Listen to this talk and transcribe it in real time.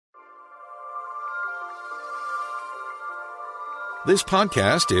This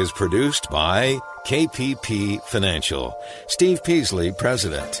podcast is produced by KPP Financial. Steve Peasley,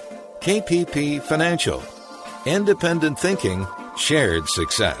 President. KPP Financial. Independent thinking, shared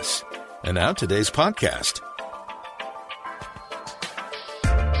success. And now today's podcast.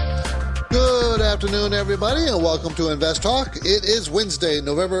 Good afternoon, everybody, and welcome to Invest Talk. It is Wednesday,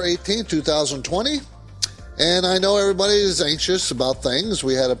 November 18th, 2020. And I know everybody is anxious about things.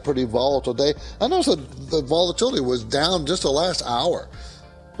 We had a pretty volatile day. I noticed that the volatility was down just the last hour.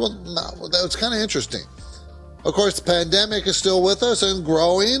 Well, that was kind of interesting. Of course, the pandemic is still with us and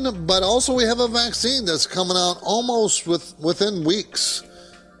growing, but also we have a vaccine that's coming out almost within weeks.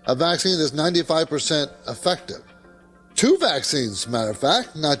 A vaccine that's 95% effective. 2 vaccines, matter of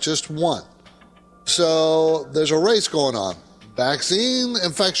fact, not just one. So there's a race going on. Vaccine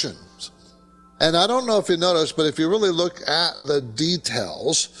infection. And I don't know if you noticed, but if you really look at the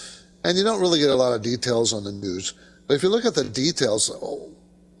details, and you don't really get a lot of details on the news, but if you look at the details,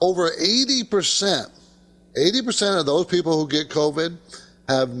 over 80% of those people who get COVID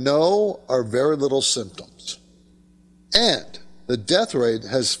have no or very little symptoms. And the death rate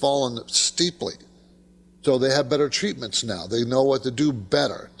has fallen steeply. So they have better treatments now. They know what to do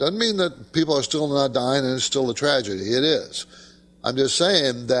better. Doesn't mean that people are still not dying and it's still a tragedy. It is. I'm just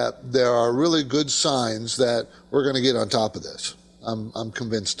saying that there are really good signs that we're going to get on top of this. I'm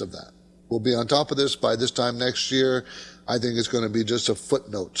convinced of that. We'll be on top of this by this time next year. I think it's going to be just a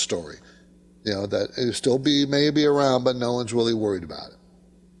footnote story. You know, that it'll still may be around, but no one's really worried about it.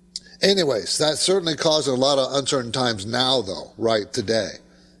 Anyways, that certainly causing a lot of uncertain times now, though, right today.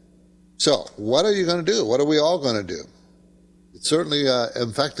 So what are you going to do? What are we all going to do? It's certainly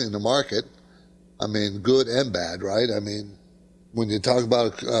infecting the market. I mean, good and bad, right? I mean, when you talk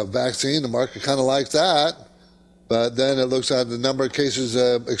about a vaccine, the market kind of likes that. But then it looks at the number of cases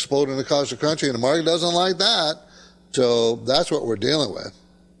exploding across the country, and the market doesn't like that. So that's what we're dealing with.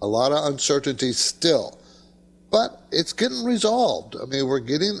 A lot of uncertainty still. But it's getting resolved. I mean, we're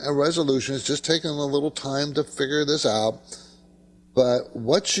getting a resolution. It's just taking a little time to figure this out. But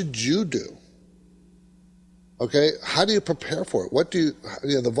what should you do? Okay, how do you prepare for it?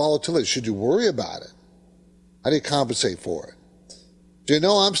 The volatility, should you worry about it? How do you compensate for it? You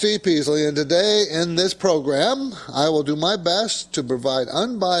know, I'm Steve Peasley, and today in this program, I will do my best to provide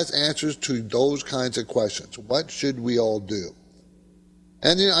unbiased answers to those kinds of questions. What should we all do?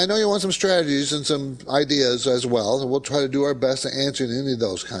 And I know you want some strategies and some ideas as well, and we'll try to do our best to answer any of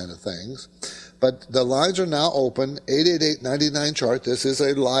those kind of things. But the lines are now open, 888-99-CHART. This is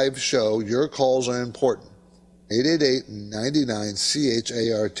a live show. Your calls are important.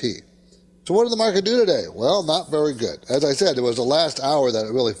 888-99-CHART. So what did the market do today? Well, not very good. As I said, it was the last hour that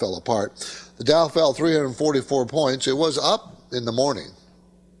it really fell apart. The Dow fell 344 points. It was up in the morning.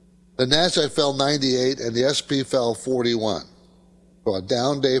 The Nasdaq fell 98 and the S&P fell 41. So a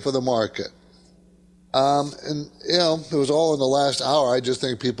down day for the market. And, it was all in the last hour. I just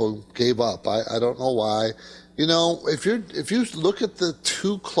think people gave up. I don't know why. You know, if you look at the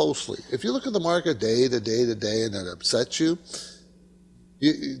too closely, if you look at the market day to day to day and it upsets you,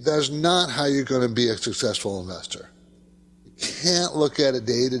 that's not how you're going to be a successful investor. You can't look at it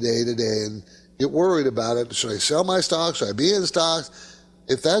day to day to day and get worried about it. Should I sell my stocks? Should I be in stocks?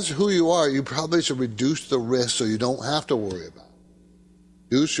 If that's who you are, you probably should reduce the risk so you don't have to worry about it.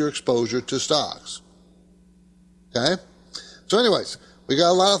 Reduce your exposure to stocks. Okay? So anyways, we got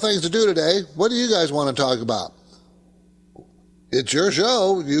a lot of things to do today. What do you guys want to talk about? It's your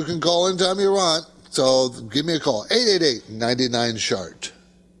show. You can call anytime you want. So give me a call, 888-99-CHART.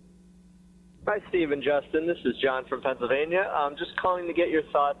 Hi, Steve and Justin. This is John from Pennsylvania. I'm just calling to get your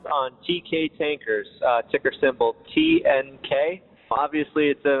thoughts on TK Tankers, ticker symbol TNK. Obviously,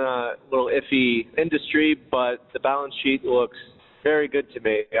 it's in a little iffy industry, but the balance sheet looks very good to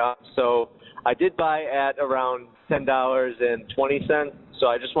me. So I did buy at around $10.20. So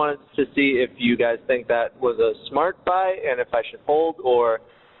I just wanted to see if you guys think that was a smart buy and if I should hold, or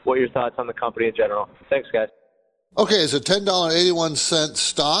what are your thoughts on the company in general? Thanks, guys. Okay, it's a $10.81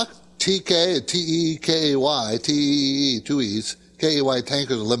 stock, TK, T-E-K-A-Y, T-E-E, 2 E's, K-A-Y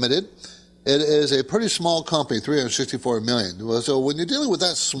Tankers Limited. It is a pretty small company, $364 million. So when you're dealing with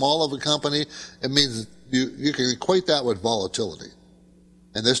that small of a company, it means you can equate that with volatility.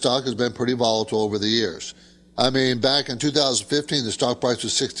 And this stock has been pretty volatile over the years. I mean, back in 2015, the stock price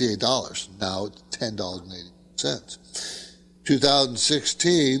was $68. Now it's $10.80.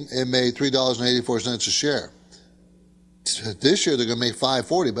 2016, it made $3.84 a share. This year, they're going to make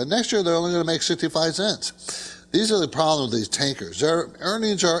 $5.40, but next year, they're only going to make 65 cents. These are the problem with these tankers. Their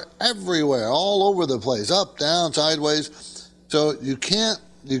earnings are everywhere, all over the place, up, down, sideways. So you can't,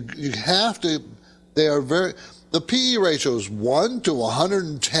 you have to, they are very, the PE ratio is 1 to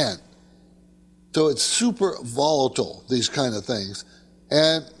 110. So it's super volatile, these kind of things.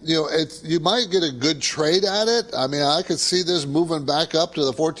 And, you might get a good trade at it. I mean, I could see this moving back up to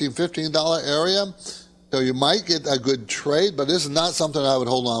the $14, $15 area. So you might get a good trade, but this is not something I would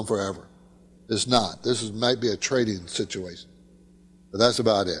hold on forever. It's not. Might be a trading situation. But that's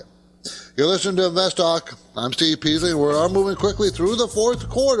about it. You're listening to Invest Talk. I'm Steve Peasley, and we are moving quickly through the fourth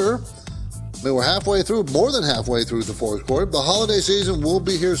quarter. I mean, we're more than halfway through the fourth quarter. The holiday season will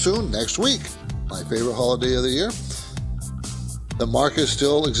be here soon, next week. My favorite holiday of the year. The market is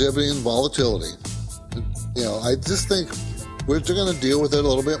still exhibiting volatility. I just think we're going to deal with it a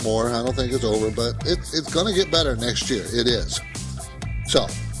little bit more. I don't think it's over, but it's going to get better next year. It is. So,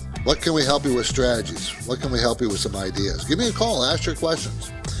 what can we help you with strategies? What can we help you with some ideas? Give me a call. Ask your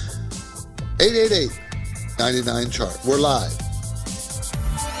questions. 888-99-CHART. We're live.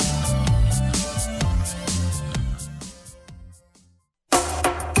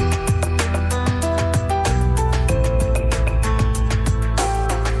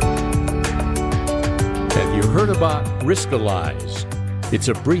 Heard about Riskalyze. It's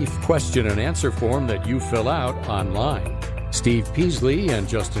a brief question and answer form that you fill out online. Steve Peasley and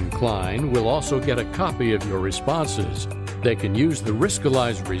Justin Klein will also get a copy of your responses. They can use the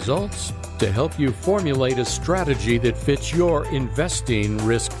Riskalyze results to help you formulate a strategy that fits your investing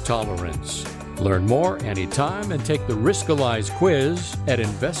risk tolerance. Learn more anytime and take the Riskalyze quiz at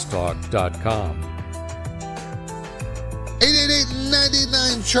investtalk.com.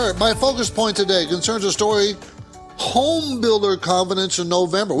 888-99-CHART. My focus point today concerns a story, home builder confidence in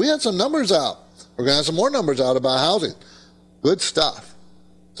November. We had some numbers out. We're going to have some more numbers out about housing. Good stuff.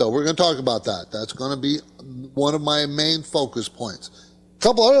 So we're going to talk about that. That's going to be one of my main focus points. A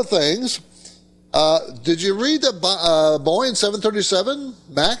couple other things. Did you read that Boeing 737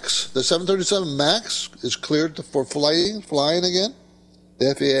 MAX, the 737 MAX is cleared for flying again?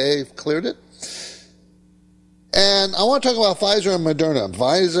 The FAA cleared it. And I want to talk about Pfizer and Moderna.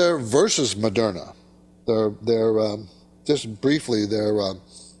 Pfizer versus Moderna. They're just briefly, their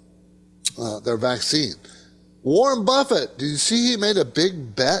vaccine. Warren Buffett, did you see he made a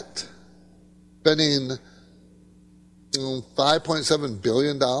big bet, spending $5.7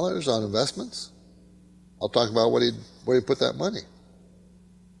 billion on investments? I'll talk about where he put that money.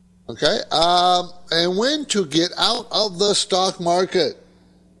 Okay, and when to get out of the stock market.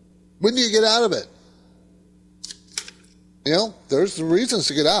 When do you get out of it? There's reasons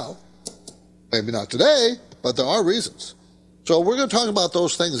to get out. Maybe not today, but there are reasons. So we're going to talk about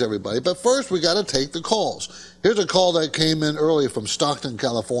those things, everybody. But first, we got to take the calls. Here's a call that came in early from Stockton,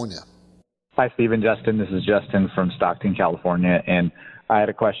 California. Hi, Steve and Justin. This is Justin from Stockton, California. And I had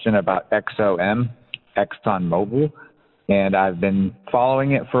a question about XOM, ExxonMobil. And I've been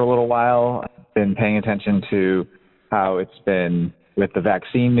following it for a little while. I've been paying attention to how it's been with the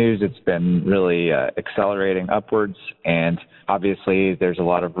vaccine news. It's been really accelerating upwards, and obviously there's a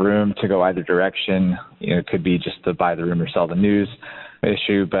lot of room to go either direction. It could be just to buy the rumor, sell the news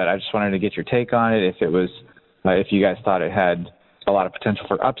issue, but I just wanted to get your take on it, if you guys thought it had a lot of potential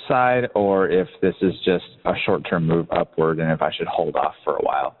for upside, or if this is just a short-term move upward and if I should hold off for a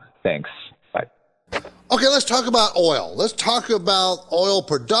while. Thanks. Bye. Okay, let's talk about oil. Let's talk about oil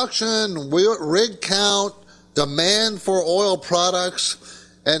production, rig count, demand for oil products.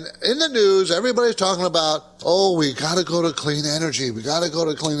 And in the news, everybody's talking about, we got to go to clean energy. We got to go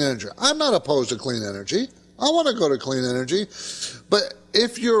to clean energy. I'm not opposed to clean energy. I want to go to clean energy. But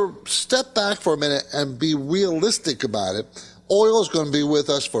if you step back for a minute and be realistic about it, oil is going to be with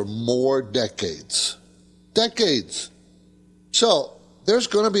us for more decades. Decades. So there's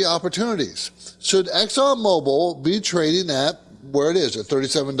going to be opportunities. Should ExxonMobil be trading at where it is, at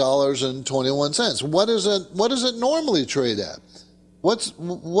 $37.21? What does it normally trade at?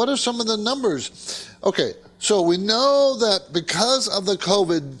 What are some of the numbers? Okay, so we know that because of the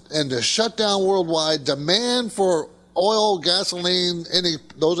COVID and the shutdown worldwide, demand for oil, gasoline, any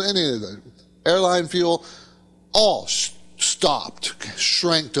of the airline fuel, all stopped,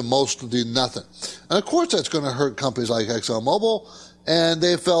 shrank to mostly nothing. And of course that's going to hurt companies like ExxonMobil, and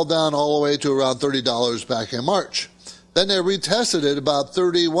they fell down all the way to around $30 back in March. Then they retested it about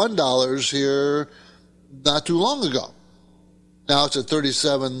 $31 here not too long ago. Now it's at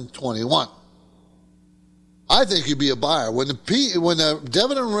 $37.21. I think you'd be a buyer. When the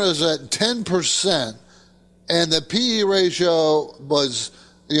dividend was at 10% and the PE ratio was,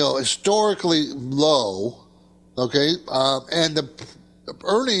 historically low, okay, and the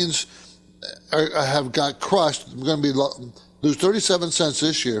earnings have got crushed, going to be lose 37 cents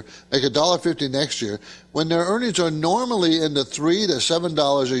this year, make $1.50 next year, when their earnings are normally in the $3 to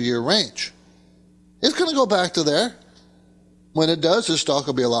 $7 a year range. It's going to go back to there. When it does, the stock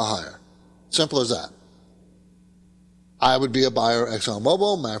will be a lot higher. Simple as that. I would be a buyer of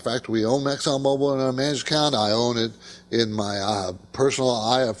ExxonMobil. Matter of fact, we own ExxonMobil in our managed account. I own it in my personal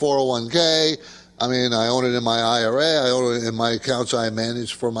 401k. I own it in my IRA. I own it in my accounts I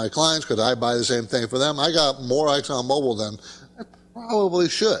manage for my clients because I buy the same thing for them. I got more ExxonMobil than I probably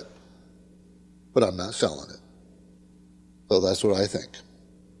should, but I'm not selling it. So that's what I think.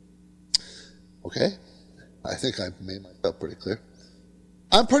 Okay? I think I made myself pretty clear.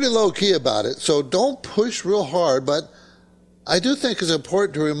 I'm pretty low-key about it, so don't push real hard, but I do think it's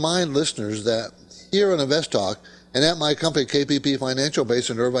important to remind listeners that here on Invest Talk and at my company, KPP Financial, based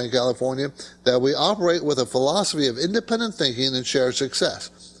in Irvine, California, that we operate with a philosophy of independent thinking and shared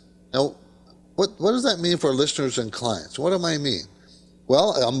success. Now, what does that mean for listeners and clients? What do I mean?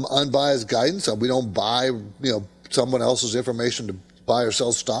 Well, unbiased guidance. We don't buy, someone else's information to buy or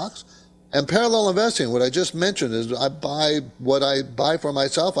sell stocks. And parallel investing, what I just mentioned is I buy what I buy for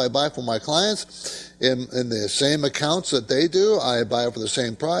myself, I buy for my clients in the same accounts that they do. I buy it for the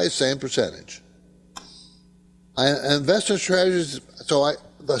same price, same percentage. I invest in strategies,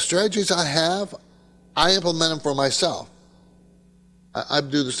 the strategies I have, I implement them for myself. I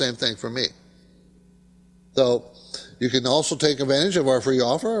do the same thing for me. So you can also take advantage of our free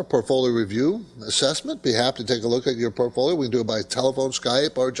offer, a portfolio review assessment. Be happy to take a look at your portfolio. We can do it by telephone,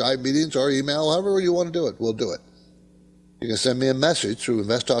 Skype, or Jive meetings, or email, however you want to do it. We'll do it. You can send me a message through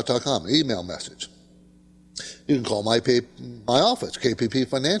investtalk.com, an email message. You can call my office, KPP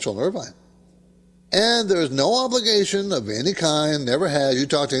Financial in Irvine. And there's no obligation of any kind, never has. You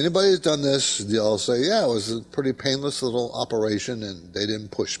talk to anybody who's done this, they'll say, yeah, it was a pretty painless little operation and they didn't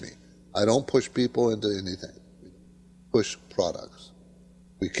push me. I don't push people into anything. Push products.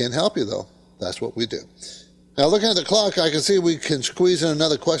 We can help you, though. That's what we do. Now, looking at the clock, I can see we can squeeze in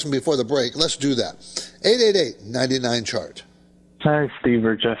another question before the break. Let's do that. 888-99-CHART. Hi, Steve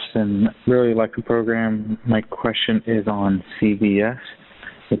or Justin. Really like the program. My question is on CVS.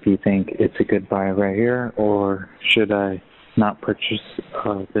 If you think it's a good buy right here, or should I not purchase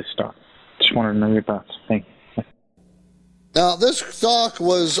this stock? Just wanted to know your thoughts. Thank you. Now, this stock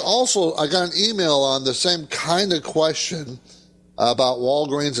was also, I got an email on the same kind of question about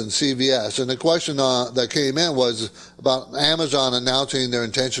Walgreens and CVS. And the question that came in was about Amazon announcing their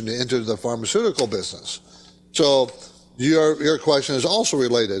intention to enter the pharmaceutical business. So your question is also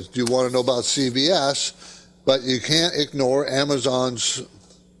related. You want to know about CVS, but you can't ignore Amazon's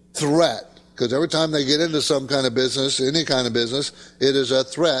threat, because every time they get into some kind of business, any kind of business, it is a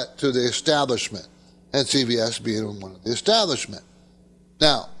threat to the establishment, and CVS being one of the establishment.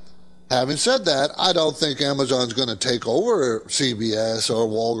 Now, having said that, I don't think Amazon's going to take over CVS or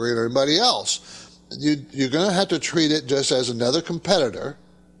Walgreens or anybody else. You're going to have to treat it just as another competitor,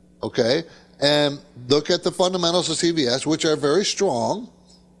 okay, and look at the fundamentals of CVS, which are very strong.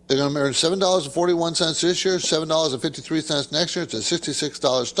 They're going to earn $7.41 this year, $7.53 next year. It's a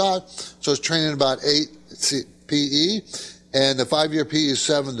 $66 stock, so it's trading about 8 PE, and the 5-year PE is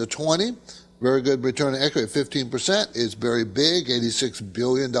 7 to 20. Very good return on equity at 15%. It's very big, $86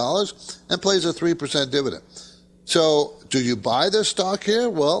 billion, and pays a 3% dividend. So do you buy this stock here?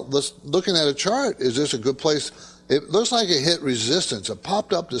 Well, looking at a chart, is this a good place? It looks like it hit resistance. It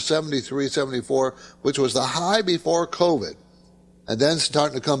popped up to 73, 74, which was the high before COVID. And then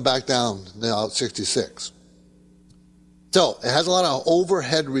starting to come back down now at 66. So it has a lot of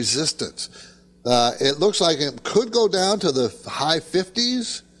overhead resistance. It looks like it could go down to the high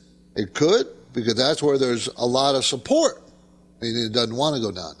 50s. It could, because that's where there's a lot of support. Meaning it doesn't want to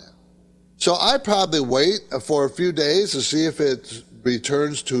go down there. So I'd probably wait for a few days to see if it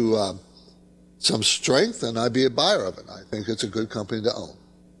returns to some strength, and I'd be a buyer of it. I think it's a good company to own.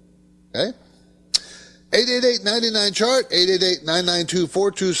 Okay? 888-99-CHART,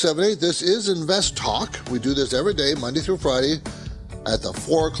 888-992-4278. This is Invest Talk. We do this every day, Monday through Friday, at the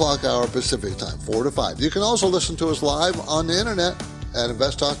 4 o'clock hour Pacific time, 4 to 5. You can also listen to us live on the internet at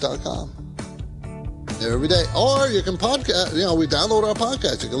investtalk.com every day. Or you can podcast, we download our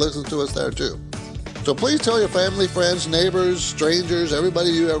podcast. You can listen to us there too. So please tell your family, friends, neighbors, strangers, everybody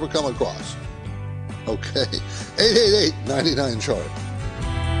you ever come across. Okay. 888-99-CHART.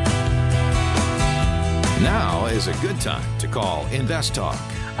 Now is a good time to call Invest Talk.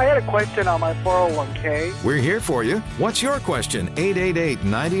 I had a question on my 401k. We're here for you. What's your question?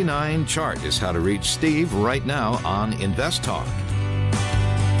 888-99-CHART is how to reach Steve right now on Invest Talk.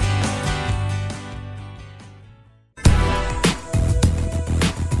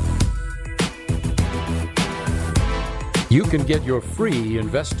 You can get your free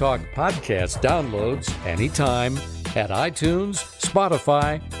Invest Talk podcast downloads anytime at iTunes,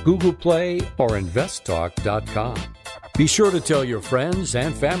 Spotify, Google Play, or investtalk.com. Be sure to tell your friends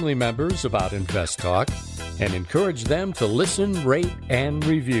and family members about Invest Talk and encourage them to listen, rate, and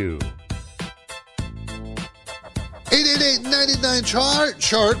review.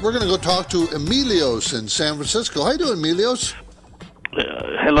 888-99-CHART. We're going to go talk to Emilios in San Francisco. How you doing, Emilios?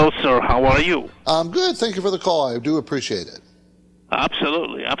 Hello, sir. How are you? I'm good. Thank you for the call. I do appreciate it.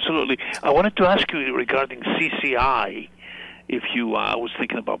 Absolutely, absolutely. I wanted to ask you regarding CCI, if you was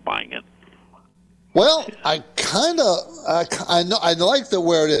thinking about buying it. Well, I like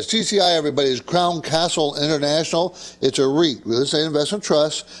where it is. CCI, everybody, is Crown Castle International. It's a REIT, real estate investment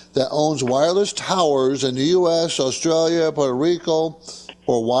trust, that owns wireless towers in the U.S., Australia, Puerto Rico,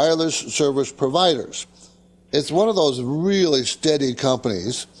 for wireless service providers. It's one of those really steady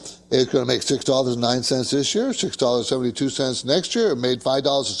companies. It's going to make $6.09 this year, $6.72 next year. It made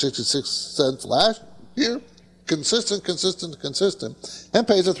 $5.66 last year. Consistent, and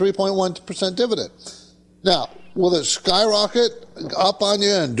pays a 3.1% dividend. Now, will it skyrocket up on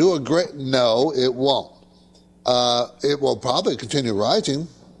you and do a great? No, it won't. It will probably continue rising.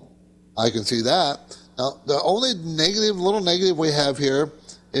 I can see that. Now, the only little negative we have here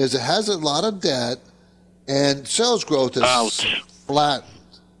is it has a lot of debt, and sales growth is flat.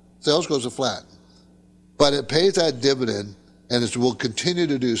 Sales growth is flat, but it pays that dividend, and it will continue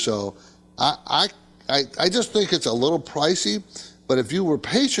to do so. I just think it's a little pricey, but if you were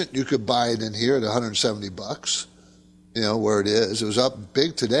patient, you could buy it in here at $170, where it is. It was up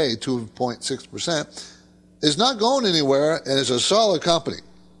big today, 2.6%. It's not going anywhere, and it's a solid company.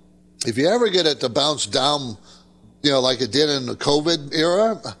 If you ever get it to bounce down, like it did in the COVID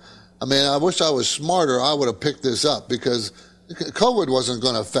era, I wish I was smarter. I would have picked this up because COVID wasn't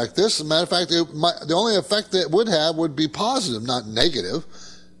going to affect this. As a matter of fact, the only effect that it would have would be positive, not negative.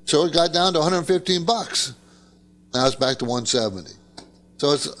 So it got down to $115. Now it's back to $170.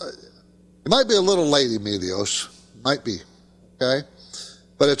 So it might be a little late, Emilios. Might be, okay?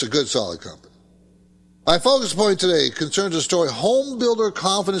 But it's a good, solid company. My focus point today concerns a story. Home builder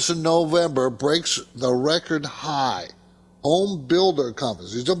confidence in November breaks the record high. Home builder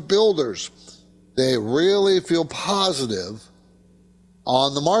confidence. These are builders. They really feel positive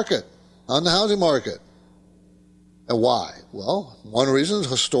on the market, on the housing market. And why? Well, one reason is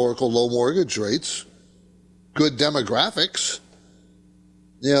historical low mortgage rates, good demographics.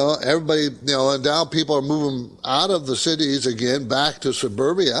 Everybody, and now people are moving out of the cities again back to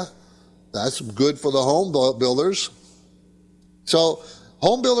suburbia. That's good for the home builders. So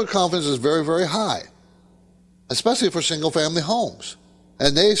home builder confidence is very, very high, especially for single-family homes.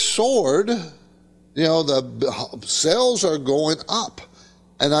 And they soared. The sales are going up.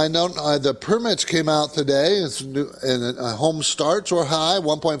 And I know the permits came out today, and home starts were high,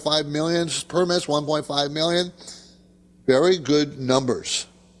 1.5 million permits, 1.5 million. Very good numbers.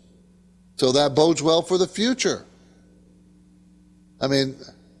 So that bodes well for the future.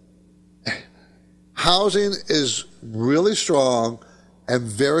 Housing is really strong and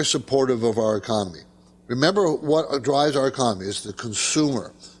very supportive of our economy. Remember what drives our economy is the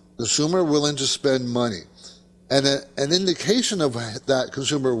consumer. Consumer willing to spend money. And an indication of that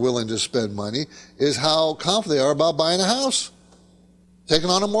consumer willing to spend money is how confident they are about buying a house, taking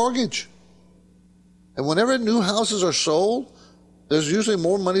on a mortgage. And whenever new houses are sold, there's usually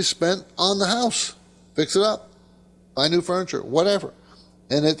more money spent on the house. Fix it up, buy new furniture, whatever.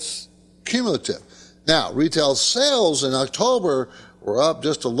 And it's cumulative. Now, retail sales in October were up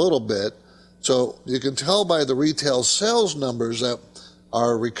just a little bit. So you can tell by the retail sales numbers that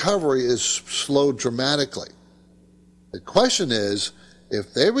our recovery is slowed dramatically. The question is,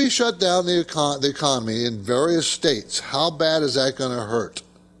 if they shut down the economy in various states, how bad is that going to hurt?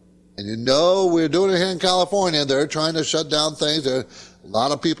 And we're doing it here in California. They're trying to shut down things. A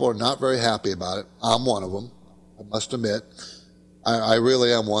lot of people are not very happy about it. I'm one of them, I must admit. I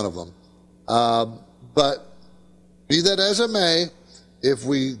really am one of them. But be that as it may, if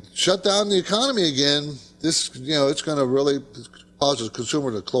we shut down the economy again, it's going to really cause the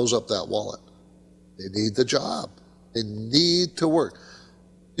consumer to close up that wallet. They need the job. They need to work.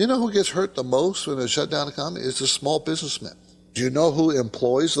 You know who gets hurt the most when they shut down the economy? It's the small businessmen. Do you know who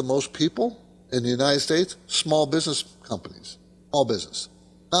employs the most people in the United States? Small business companies. Small business.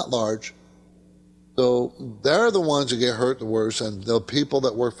 Not large. So they're the ones that get hurt the worst, and the people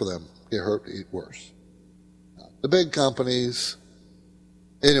that work for them get hurt worse. The big companies.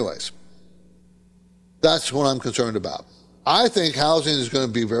 Anyways, that's what I'm concerned about. I think housing is going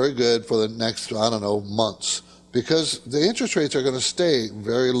to be very good for the next, months, because the interest rates are going to stay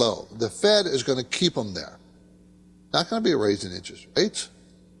very low. The Fed is going to keep them there. Not going to be raising interest rates.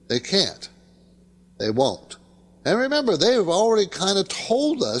 They can't. They won't. And remember, they've already kind of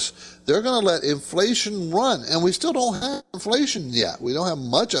told us they're going to let inflation run. And we still don't have inflation yet. We don't have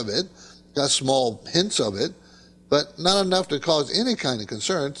much of it. Got small hints of it, but not enough to cause any kind of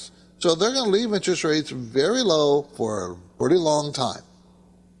concerns. So they're going to leave interest rates very low for a pretty long time.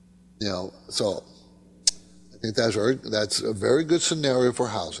 So I think that's a very good scenario for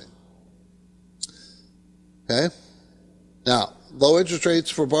housing. Okay? Now, low interest rates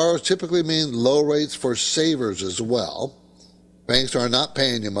for borrowers typically mean low rates for savers as well. Banks are not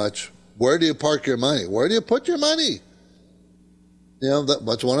paying you much. Where do you park your money? Where do you put your money?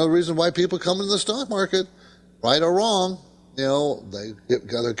 That's one of the reasons why people come into the stock market, right or wrong. They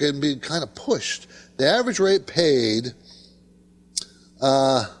can be kind of pushed. The average rate paid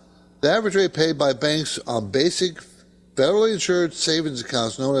by banks on basic federally insured savings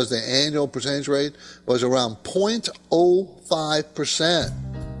accounts, known as the annual percentage rate, was around 0.05%.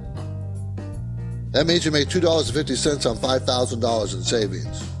 That means you make $2.50 on $5,000 in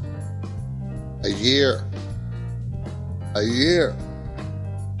savings. A year.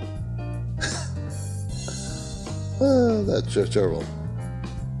 That's just terrible.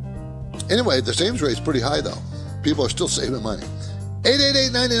 Anyway, the savings rate's pretty high, though. People are still saving money.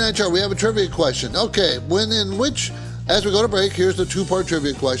 888-99-CHART. We have a trivia question. Okay, as we go to break, here's the two-part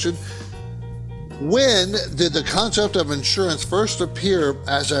trivia question. When did the concept of insurance first appear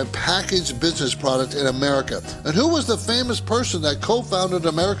as a packaged business product in America? And who was the famous person that co-founded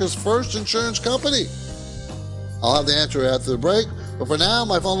America's first insurance company? I'll have the answer after the break. But for now,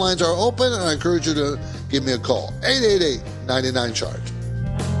 my phone lines are open, and I encourage you to give me a call. 888-99-CHART.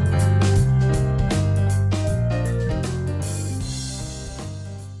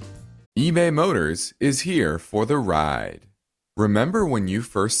 eBay Motors is here for the ride. Remember when you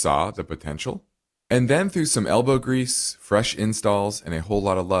first saw the potential? And then through some elbow grease, fresh installs, and a whole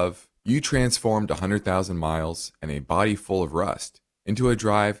lot of love, you transformed 100,000 miles and a body full of rust into a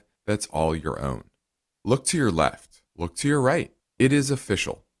drive that's all your own. Look to your left. Look to your right. It is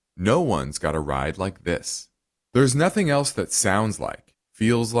official. No one's got a ride like this. There's nothing else that sounds like,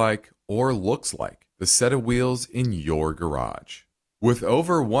 feels like, or looks like the set of wheels in your garage. With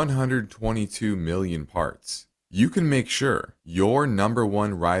over 122 million parts, you can make sure your number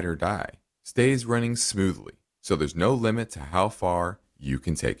one ride or die stays running smoothly, so there's no limit to how far you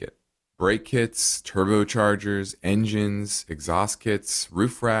can take it. Brake kits, turbochargers, engines, exhaust kits,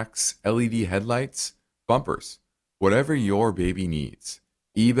 roof racks, LED headlights, bumpers, whatever your baby needs,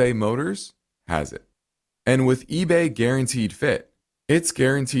 eBay Motors has it. And with eBay Guaranteed Fit, it's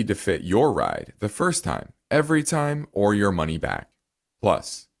guaranteed to fit your ride the first time, every time, or your money back.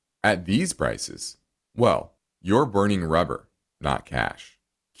 Plus, at these prices, well, you're burning rubber, not cash.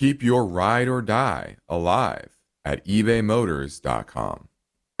 Keep your ride or die alive at ebaymotors.com.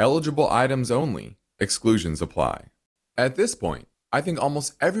 Eligible items only. Exclusions apply. At this point, I think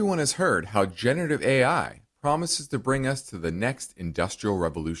almost everyone has heard how generative AI promises to bring us to the next industrial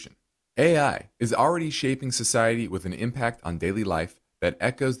revolution. AI is already shaping society with an impact on daily life that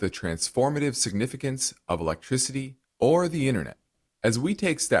echoes the transformative significance of electricity or the internet. As we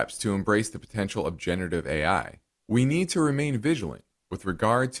take steps to embrace the potential of generative AI, we need to remain vigilant with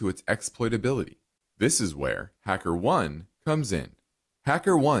regard to its exploitability. This is where HackerOne comes in.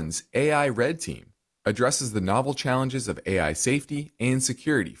 HackerOne's AI Red Team addresses the novel challenges of AI safety and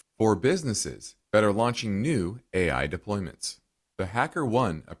security for businesses that are launching new AI deployments. The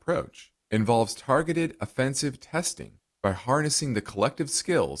HackerOne approach involves targeted offensive testing by harnessing the collective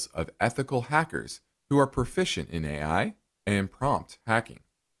skills of ethical hackers who are proficient in AI and prompt hacking.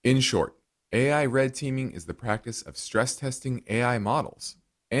 In short, AI red teaming is the practice of stress testing AI models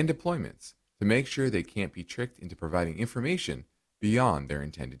and deployments to make sure they can't be tricked into providing information beyond their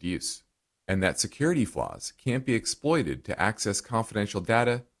intended use, and that security flaws can't be exploited to access confidential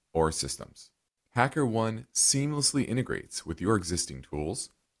data or systems. HackerOne seamlessly integrates with your existing tools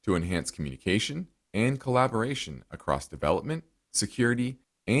to enhance communication and collaboration across development, security,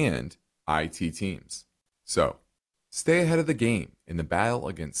 and IT teams. So, stay ahead of the game in the battle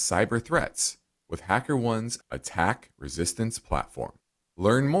against cyber threats with HackerOne's attack resistance platform.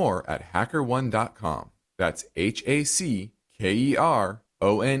 Learn more at HackerOne.com. That's HackerOne.com,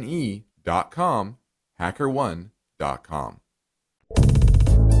 HackerOne.com.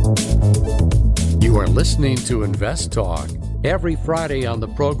 You are listening to Invest Talk. Every Friday on the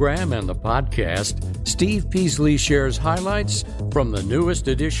program and the podcast, Steve Peasley shares highlights from the newest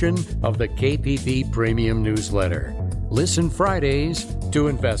edition of the KPP Premium Newsletter. Listen Fridays to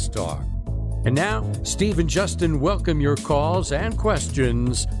Invest Talk. And now, Steve and Justin welcome your calls and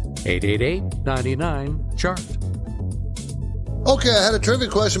questions. 888-99-CHART. Okay, I had a trivia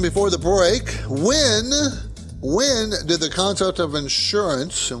question before the break. When when did the concept of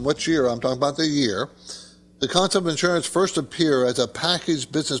insurance, in which year, I'm talking about the year, the concept of insurance first appear as a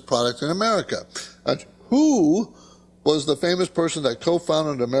packaged business product in America? And who was the famous person that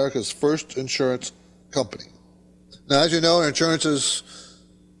co-founded America's first insurance company? Now, as you know, insurance is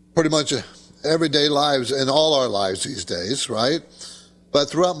pretty much everyday lives in all our lives these days, right? But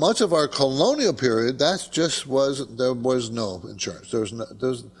throughout much of our colonial period, there was no insurance.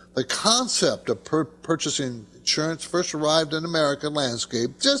 The concept of purchasing insurance first arrived in American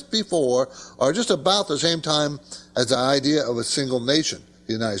landscape just before or just about the same time as the idea of a single nation,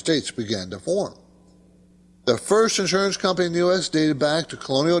 the United States, began to form. The first insurance company in the U.S. dated back to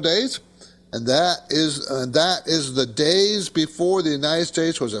colonial days, and that is the days before the United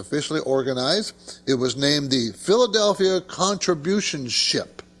States was officially organized. It was named the Philadelphia Contribution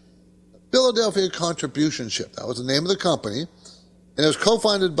Ship. Philadelphia Contribution Ship. That was the name of the company. And it was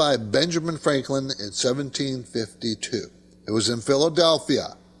co-founded by Benjamin Franklin in 1752. It was in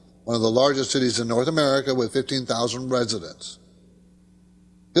Philadelphia, one of the largest cities in North America with 15,000 residents.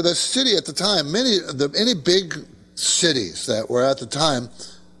 The city at the time, any big cities that were at the time,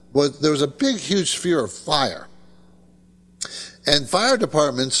 there was a big, huge fear of fire. And fire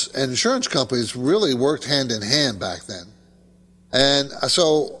departments and insurance companies really worked hand in hand back then. And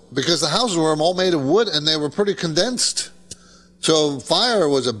so, because the houses were all made of wood and they were pretty condensed, so fire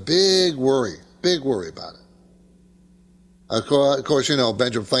was a big worry about it. Of course,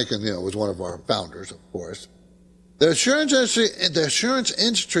 Benjamin Franklin, was one of our founders, of course. The insurance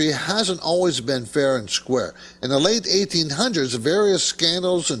industry hasn't always been fair and square. In the late 1800s, various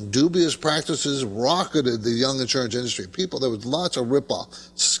scandals and dubious practices rocketed the young insurance industry. There was lots of rip-off,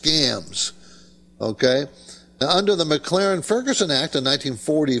 scams, okay? Now, under the McLaren-Ferguson Act in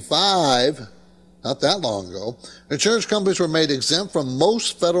 1945, not that long ago, insurance companies were made exempt from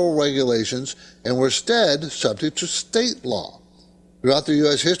most federal regulations and were instead subject to state law. Throughout the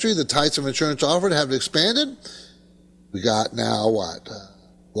U.S. history, the types of insurance offered have expanded. We got now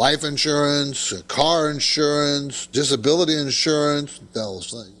life insurance, car insurance, disability insurance, those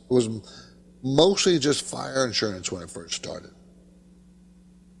things. It was mostly just fire insurance when it first started.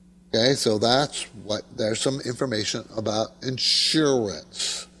 Okay, so there's some information about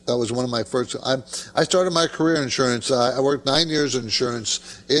insurance. That was one of my first. I started my career in insurance. I worked 9 years in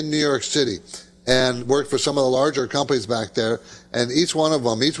insurance in New York City and worked for some of the larger companies back there. And each one of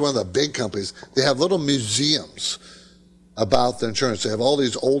the big companies, they have little museums about the insurance. They have all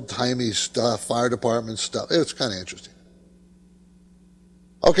these old-timey stuff, fire department stuff. It's kind of interesting.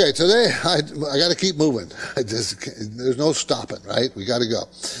 Okay, today I got to keep moving. There's no stopping, right? We got to go.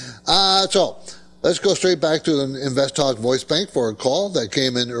 So let's go straight back to the Invest Talk voice bank for a call that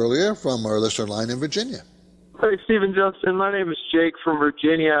came in earlier from our listener line in Virginia. Hey, Stephen Justin. My name is Jake from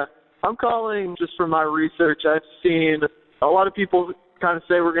Virginia. I'm calling just from my research. I've seen a lot of people kind of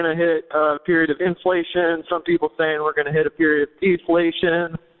say we're going to hit a period of inflation. Some people saying we're going to hit a period of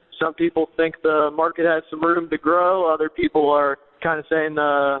deflation. Some people think the market has some room to grow. Other people are kind of saying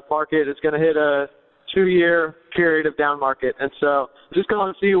the market is going to hit a 2-year period of down market. And so just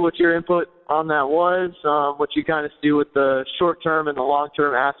calling to see what your input on that was, what you kind of see with the short-term and the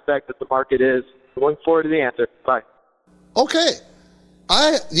long-term aspect that the market is. Looking forward to the answer. Bye. Okay.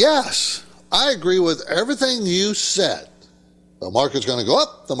 Yes, I agree with everything you said. The market's going to go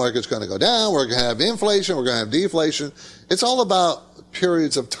up, the market's going to go down, we're going to have inflation, we're going to have deflation. It's all about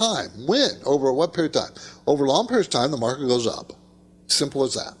periods of time. When? Over what period of time? Over long periods of time, the market goes up. Simple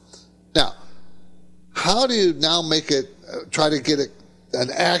as that. Now, how do you now try to get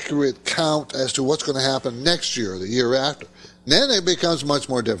an accurate count as to what's going to happen next year or the year after? Then it becomes much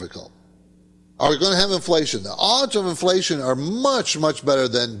more difficult. Are we going to have inflation? The odds of inflation are much, much better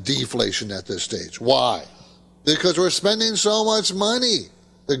than deflation at this stage. Why? Because we're spending so much money.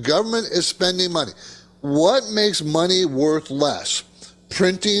 The government is spending money. What makes money worth less?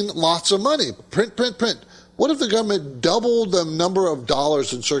 Printing lots of money. Print. What if the government doubled the number of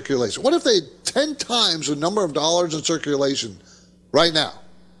dollars in circulation? What if they 10 times the number of dollars in circulation right now?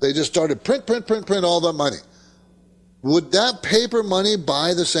 They just started print all the money. Would that paper money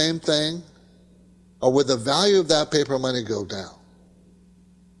buy the same thing? Or would the value of that paper money go down?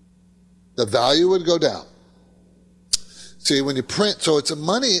 The value would go down. See, when you print, so it's a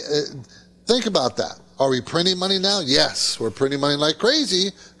money, think about that. Are we printing money now? Yes, we're printing money like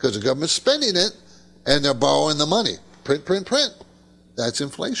crazy because the government's spending it and they're borrowing the money. Print. That's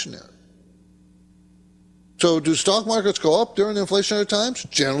inflationary. So do stock markets go up during inflationary times?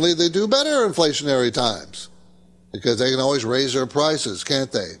 Generally, they do better in inflationary times because they can always raise their prices,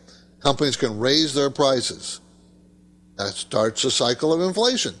 can't they? Companies can raise their prices. That starts a cycle of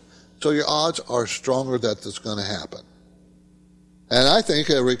inflation. So your odds are stronger that that's going to happen. And I think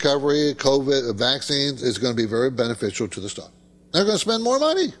a recovery, COVID, vaccines is going to be very beneficial to the stock. They're going to spend more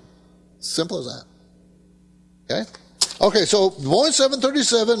money. Simple as that. Okay? Okay, so Boeing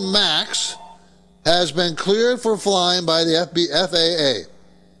 737 MAX has been cleared for flying by the FAA.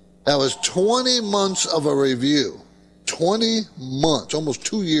 That was 20 months of a review. 20 months, almost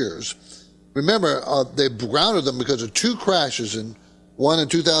 2 years. Remember, they grounded them because of 2 crashes, one in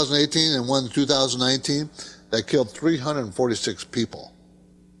 2018 and one in 2019, that killed 346 people.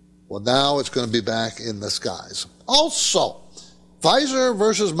 Well, now it's going to be back in the skies. Also, Pfizer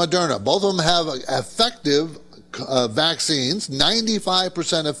versus Moderna. Both of them have effective vaccines,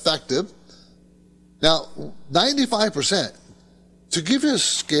 95% effective. Now, 95%. To give you a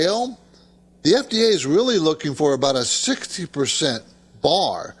scale, the FDA is really looking for about a 60%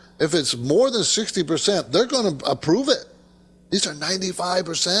 bar. If it's more than 60%, they're going to approve it. These are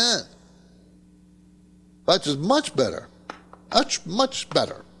 95%. That is much better. Much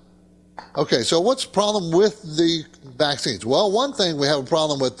better. Okay, so what's the problem with the vaccines? Well, one thing, we have a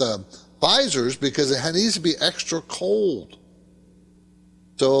problem with Pfizer's because it needs to be extra cold.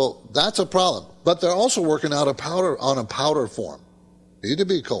 So that's a problem. But they're also working out on a powder form. Need to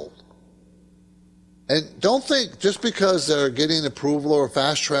be cold. And don't think just because they're getting approval or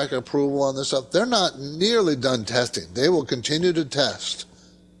fast track approval on this stuff, they're not nearly done testing. They will continue to test.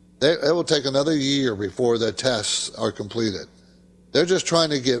 It will take another year before the tests are completed. They're just trying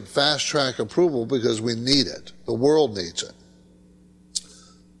to get fast track approval because we need it. The world needs it.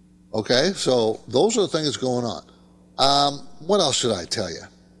 Okay, so those are the things going on. What else should I tell you?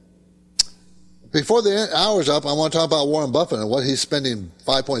 Before the hour's up, I want to talk about Warren Buffett and what he's spending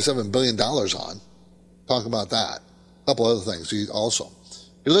 $5.7 billion on. Talk about that. A couple other things also.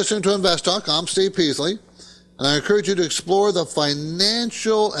 You're listening to Invest Talk. I'm Steve Peasley, and I encourage you to explore the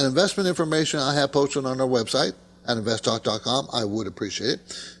financial and investment information I have posted on our website at investtalk.com. I would appreciate it.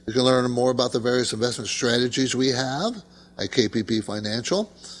 You can learn more about the various investment strategies we have at KPP Financial.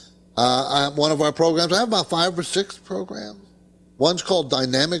 One of our programs, I have about 5 or 6 programs. One's called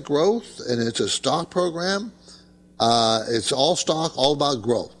Dynamic Growth, and it's a stock program. It's all stock, all about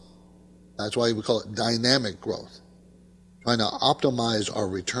growth. That's why we call it Dynamic Growth, trying to optimize our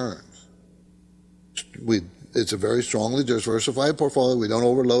returns. It's a very strongly diversified portfolio. We don't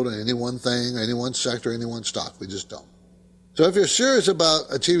overload on any one thing, any one sector, any one stock. We just don't. So if you're serious about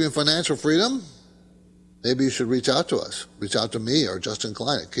achieving financial freedom, maybe you should reach out to us. Reach out to me or Justin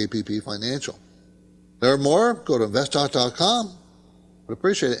Klein at KPP Financial. Learn more, go to investtalk.com. Would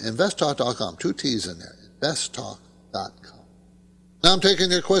appreciate it. Investtalk.com. 2 T's in there. Investtalk.com. Now I'm taking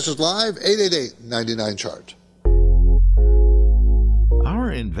your questions live. 888-99-CHART.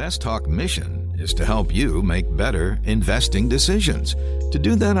 Our Invest Talk mission is to help you make better investing decisions. To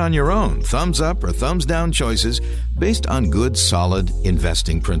do that on your own, thumbs up or thumbs down choices based on good, solid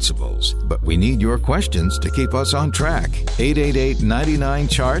investing principles. But we need your questions to keep us on track.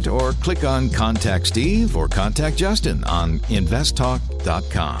 888-99-CHART or click on Contact Steve or Contact Justin on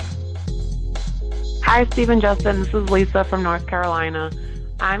investtalk.com. Hi, Steve and Justin. This is Lisa from North Carolina.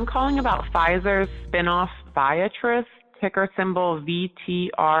 I'm calling about Pfizer's spinoff Viatris, ticker symbol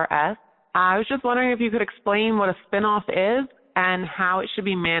VTRS. I was just wondering if you could explain what a spinoff is and how it should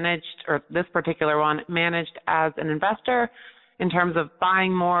be managed, or this particular one, managed as an investor in terms of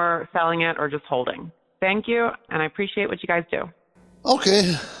buying more, selling it, or just holding. Thank you, and I appreciate what you guys do.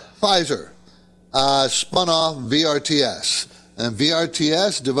 Okay, Pfizer spun off VRTS. And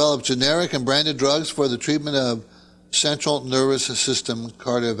VRTS developed generic and branded drugs for the treatment of central nervous system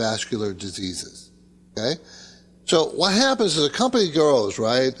cardiovascular diseases. Okay? So what happens is a company grows,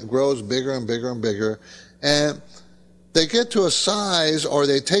 right? It grows bigger and bigger and bigger. And they get to a size, or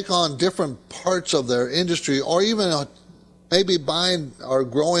they take on different parts of their industry, or even maybe buying or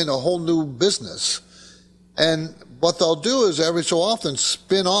growing a whole new business. And what they'll do is every so often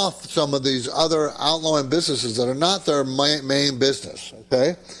spin off some of these other outlying businesses that are not their main business,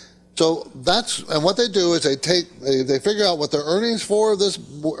 okay? So and what they do is they figure out what their earnings was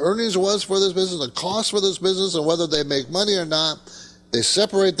for this business, the cost for this business, and whether they make money or not. They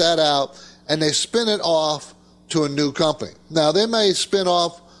separate that out, and they spin it off to a new company. Now, they may spin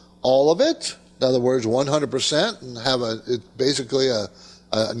off all of it, in other words, 100%, and have basically a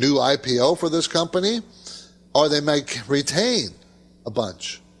new IPO for this company, or they may retain a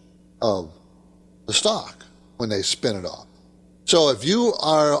bunch of the stock when they spin it off. So if you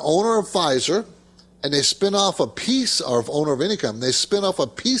are owner of Pfizer and they spin off a piece, or owner of any company, they spin off a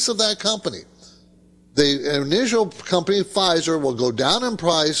piece of that company, the initial company, Pfizer, will go down in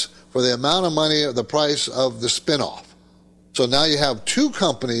price for the amount of money or the price of the spinoff. So now you have two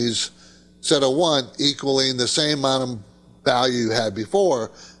companies instead of one equaling the same amount of value you had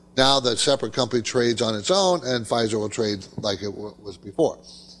before. Now the separate company trades on its own, and Pfizer will trade like it was before.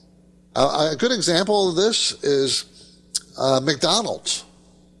 A good example of this is McDonald's.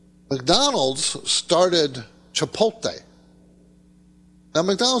 McDonald's started Chipotle. Now,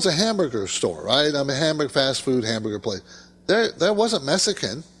 McDonald's is a hamburger store, right? I mean, fast food hamburger place. There wasn't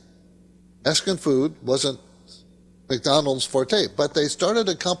Mexican. Mexican food wasn't McDonald's forte, but they started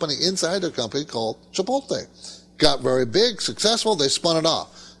a company inside their company called Chipotle. Got very big, successful, they spun it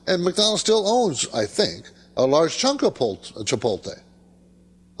off. And McDonald's still owns, I think, a large chunk of Chipotle.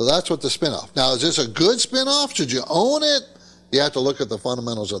 So that's what the spinoff. Now, is this a good spinoff? Should you own it? You have to look at the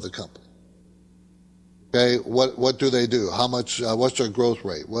fundamentals of the company. Okay, what do they do? How much? What's their growth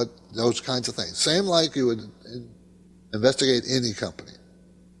rate? Those kinds of things. Same like you would investigate any company.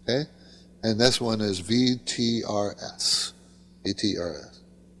 Okay, and this one is VTRS. VTRS.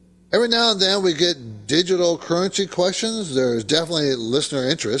 Every now and then we get digital currency questions. There's definitely listener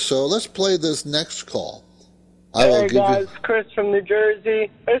interest. So let's play this next call. Hey guys, Chris from New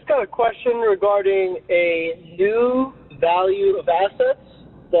Jersey. I just got a question regarding a new value of assets,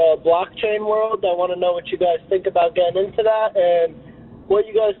 the blockchain world. I want to know what you guys think about getting into that and what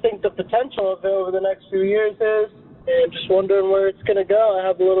you guys think the potential of it over the next few years is. And just wondering where it's going to go. I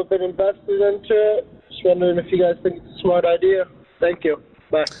have a little bit invested into it. Just wondering if you guys think it's a smart idea. Thank you.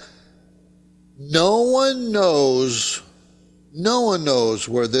 Bye. No one knows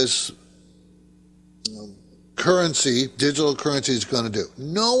where this currency, digital currency, is going to do.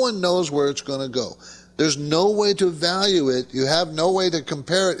 No one knows where it's going to go. There's no way to value it. You have no way to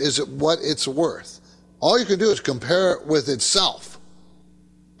compare it. Is it what it's worth? All you can do is compare it with itself.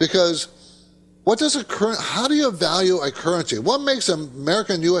 Because how do you value a currency? What makes an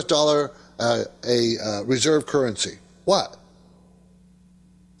American U.S. dollar a reserve currency? What?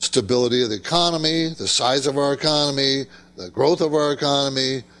 Stability of the economy, the size of our economy, the growth of our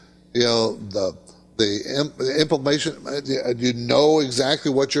economy, the implementation. You know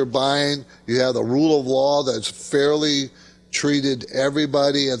exactly what you're buying. You have the rule of law that's fairly treated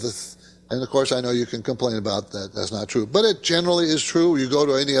everybody. And of course, I know you can complain about that. That's not true. But it generally is true. You go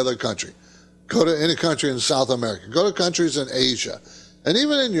to any other country. Go to any country in South America. Go to countries in Asia. And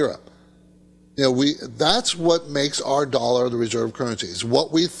even in Europe. That's what makes our dollar the reserve currency. It's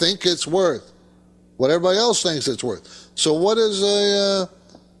what we think it's worth. What everybody else thinks it's worth. So what is a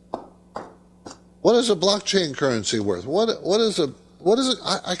blockchain currency worth? What is it?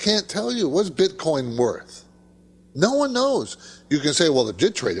 I can't tell you. What's Bitcoin worth? No one knows. You can say, well, it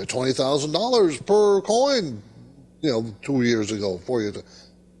did trade at $20,000 per coin, 2 years ago, 4 years ago.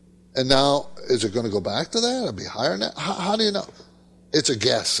 And now, is it going to go back to that? It'll be higher now? How do you know? It's a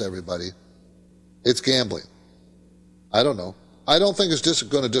guess, everybody. It's gambling. I don't know. I don't think it's just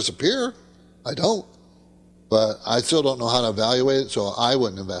going to disappear. I don't. But I still don't know how to evaluate it, so I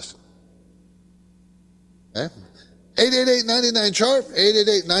wouldn't invest in it. Okay? 888-99-CHART,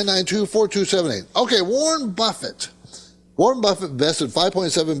 888-992-4278. Okay, Warren Buffett. Warren Buffett invested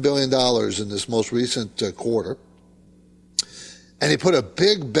 $5.7 billion in this most recent quarter. And he put a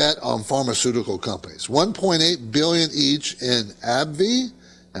big bet on pharmaceutical companies. $1.8 billion each in AbbVie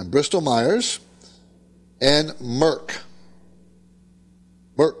and Bristol Myers and Merck.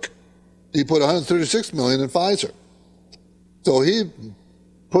 He put $136 million in Pfizer. So he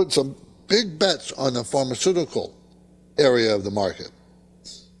put some big bets on the pharmaceutical area of the market.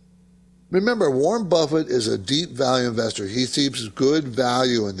 Remember, Warren Buffett is a deep value investor. He sees good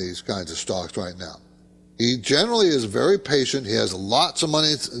value in these kinds of stocks right now. He generally is very patient. He has lots of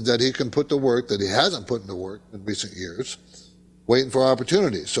money that he can put to work that he hasn't put into work in recent years, waiting for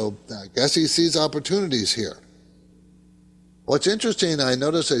opportunities. So I guess he sees opportunities here. What's interesting, I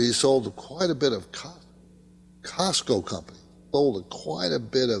noticed that he sold quite a bit of Costco company. Sold quite a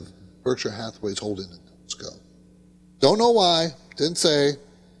bit of Berkshire Hathaway's holding in Costco. Don't know why, didn't say,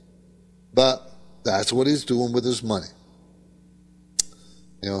 but that's what he's doing with his money.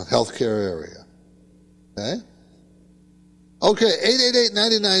 Healthcare area. Okay,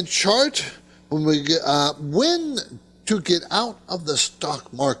 888-99-CHART. When to get out of the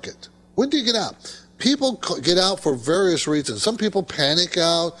stock market. When do you get out? People get out for various reasons. Some people panic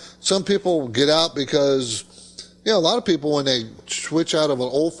out. Some people get out because, a lot of people, when they switch out of an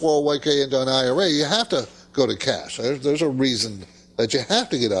old 401k into an IRA, you have to go to cash. There's a reason that you have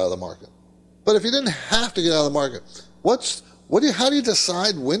to get out of the market. But if you didn't have to get out of the market, how do you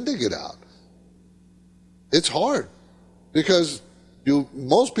decide when to get out? It's hard because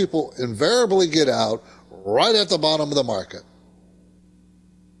most people invariably get out right at the bottom of the market.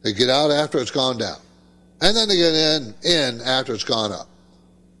 They get out after it's gone down. and then to get in after it's gone up.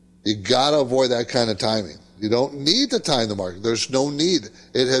 You got to avoid that kind of timing. You don't need to time the market. There's no need.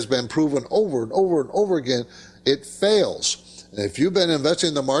 It has been proven over and over and over again. It fails. And if you've been investing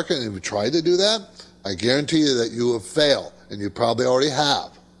in the market and you've tried to do that, I guarantee you that you have failed, and you probably already have.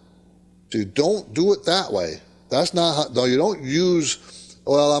 So you don't do it that way. That's not how, no, you don't use,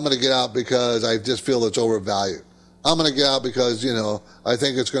 well, I'm going to get out because I just feel it's overvalued. I'm going to get out because, I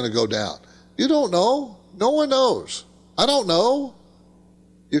think it's going to go down. You don't know. No one knows. I don't know.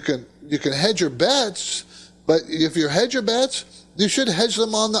 You can hedge your bets, but if you hedge your bets, you should hedge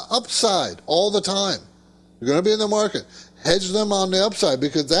them on the upside all the time. You're going to be in the market. Hedge them on the upside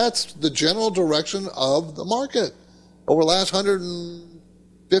because that's the general direction of the market. Over the last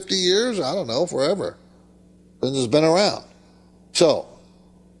 150 years, I don't know, forever. Since it's been around. So,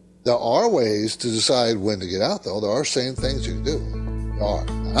 there are ways to decide when to get out, though. There are same things you can do. There are.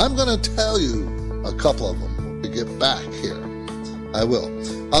 And I'm going to tell you a couple of them when we get back here. I will.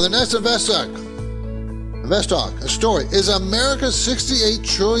 On the next Invest Talk, a story. Is America's $68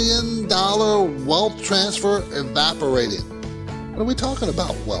 trillion wealth transfer evaporating? What are we talking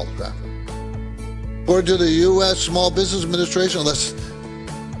about, wealth transfer? According to the U.S. Small Business Administration,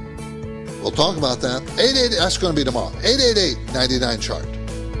 we'll talk about that. 888, that's going to be tomorrow. 888-99-CHART.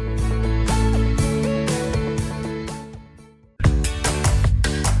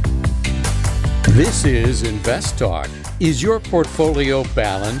 This is Invest Talk. Is your portfolio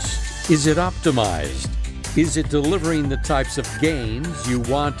balanced? Is it optimized? Is it delivering the types of gains you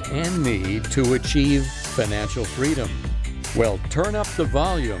want and need to achieve financial freedom? Well, turn up the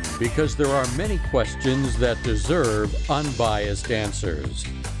volume because there are many questions that deserve unbiased answers.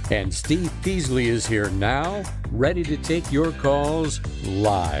 And Steve Peasley is here now, ready to take your calls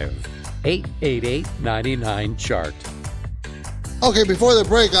live. 888-99-CHART. Okay, before the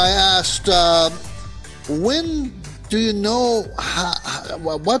break, I asked, when do you know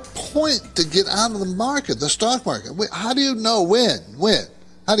what point to get out of the market, the stock market? How do you know when?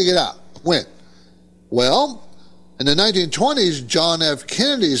 How do you get out? When? Well, in the 1920s, John F.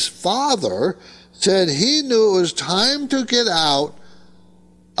 Kennedy's father said he knew it was time to get out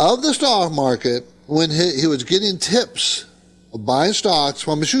of the stock market when he was getting tips of buying stocks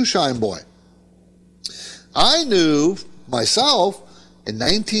from a shoeshine boy. I knew myself in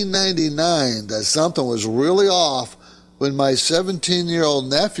 1999 that something was really off when my 17-year-old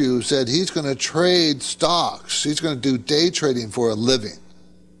nephew said he's going to trade stocks. He's going to do day trading for a living.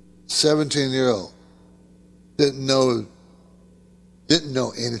 17-year-old. Didn't know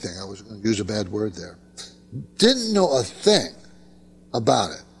anything. I was going to use a bad word there. Didn't know a thing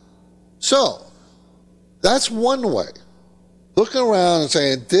about it. So, that's one way. Looking around and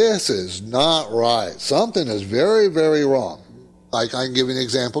saying, this is not right. Something is very, very wrong. Like I can give you an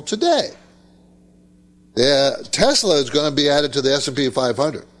example today. Tesla is going to be added to the S&P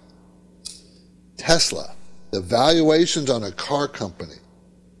 500. Tesla, the valuations on a car company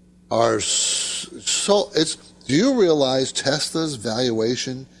are do you realize Tesla's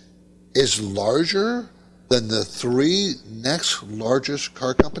valuation is larger than the three next largest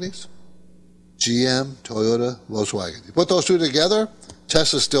car companies? GM, Toyota, Volkswagen. You put those two together,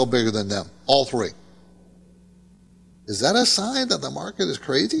 Tesla's still bigger than them, all three. Is that a sign that the market is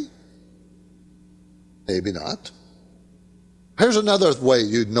crazy? Maybe not. Here's another way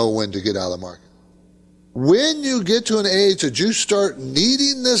you'd know when to get out of the market. When you get to an age that you start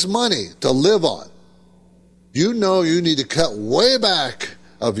needing this money to live on, you know you need to cut way back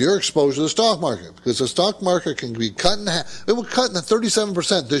of your exposure to the stock market because the stock market can be cut in half. It will cut in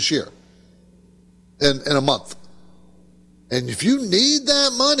 37% this year in a month. And if you need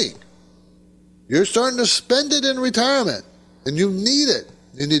that money, you're starting to spend it in retirement and you need it.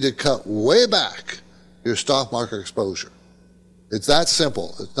 You need to cut way back your stock market exposure. It's that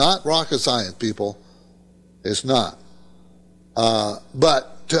simple. It's not rocket science, people. It's not.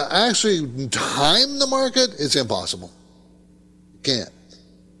 But to actually time the market, it's impossible. You can't.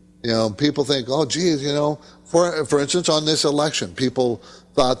 People think, oh, geez, for instance, on this election, people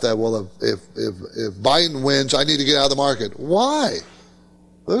thought that, well, if Biden wins, I need to get out of the market. Why?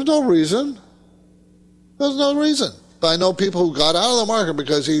 There's no reason. There's no reason. But I know people who got out of the market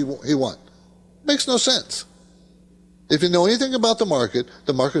because he won. Makes no sense. If you know anything about the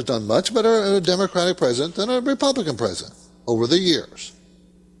market's done much better in a Democratic president than a Republican president over the years.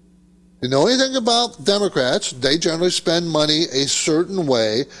 If you know anything about Democrats, they generally spend money a certain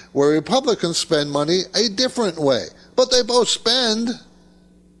way, where Republicans spend money a different way. But they both spend.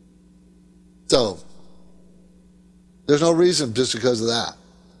 So, there's no reason just because of that.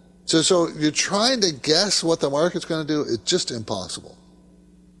 So you're trying to guess what the market's going to do. It's just impossible.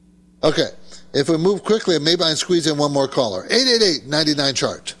 Okay. If we move quickly, maybe I can squeeze in one more caller.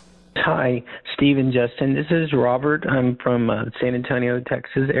 888-99-CHART. Hi, Steve and Justin. This is Robert. I'm from San Antonio,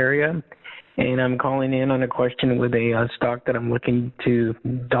 Texas area, and I'm calling in on a question with a stock that I'm looking to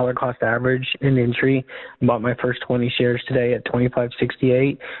dollar cost average an entry. I bought my first 20 shares today at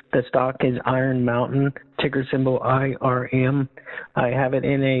 $25.68. The stock is Iron Mountain, ticker symbol IRM. I have it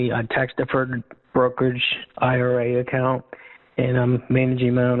in a tax-deferred brokerage IRA account, and I'm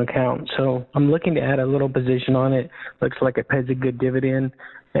managing my own account. So I'm looking to add a little position on it. Looks like it pays a good dividend,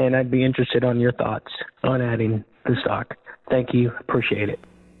 and I'd be interested on your thoughts on adding the stock. Thank you. Appreciate it.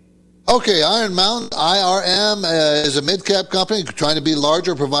 Okay, Iron Mountain, IRM, is a mid-cap company trying to be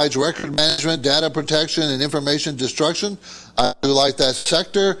larger, provides record management, data protection, and information destruction. I do like that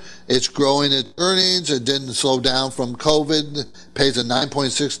sector. It's growing its earnings. It didn't slow down from COVID. Pays a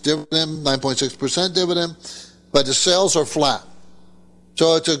 9.6% dividend, but the sales are flat.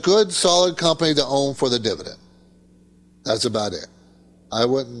 So it's a good, solid company to own for the dividend. That's about it. I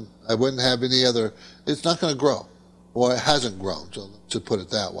wouldn't have any other. It's not going to grow, or it hasn't grown, so to put it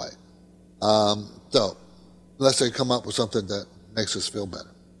that way. So, unless they come up with something that makes us feel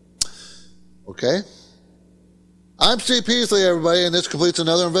better. Okay? I'm Steve Peasley, everybody, and this completes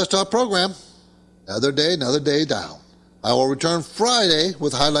another Invest Talk program. Another day down. I will return Friday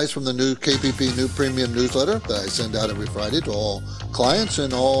with highlights from the new KPP New Premium newsletter that I send out every Friday to all clients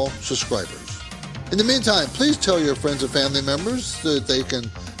and all subscribers. In the meantime, please tell your friends and family members that they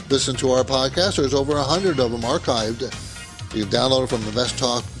can listen to our podcast. There's over 100 of them archived. You can download it from Invest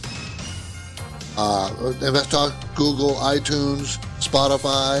Talk, Google, iTunes,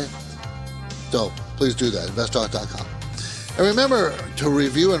 Spotify. So please do that, investtalk.com. And remember to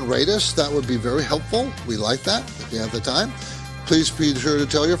review and rate us. That would be very helpful. We like that if you have the time. Please be sure to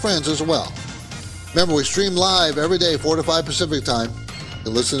tell your friends as well. Remember, we stream live every day, 4 to 5 Pacific time. You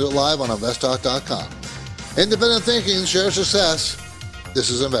can listen to it live on investtalk.com. Independent thinking, share success. This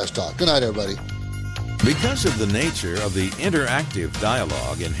is Invest Talk. Good night, everybody. Because of the nature of the interactive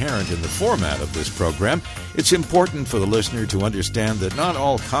dialogue inherent in the format of this program, it's important for the listener to understand that not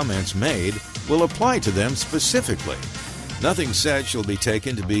all comments made will apply to them specifically. Nothing said shall be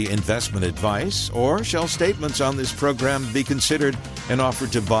taken to be investment advice, or shall statements on this program be considered an offer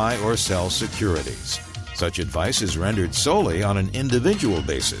to buy or sell securities. Such advice is rendered solely on an individual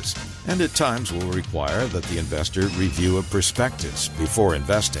basis, and at times will require that the investor review a prospectus before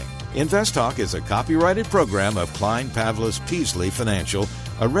investing. Invest Talk is a copyrighted program of Klein Pavlis Peasley Financial,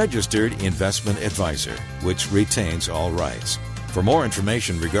 a registered investment advisor, which retains all rights. For more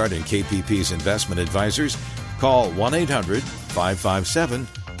information regarding KPP's investment advisors, call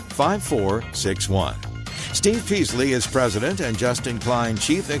 1-800-557-5461. Steve Peasley is President and Justin Klein,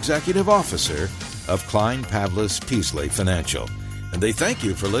 Chief Executive Officer of Klein Pavlis Peasley Financial. And they thank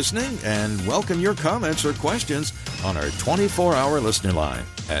you for listening and welcome your comments or questions on our 24-hour listener line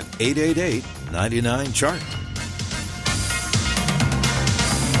at 888-99-CHART.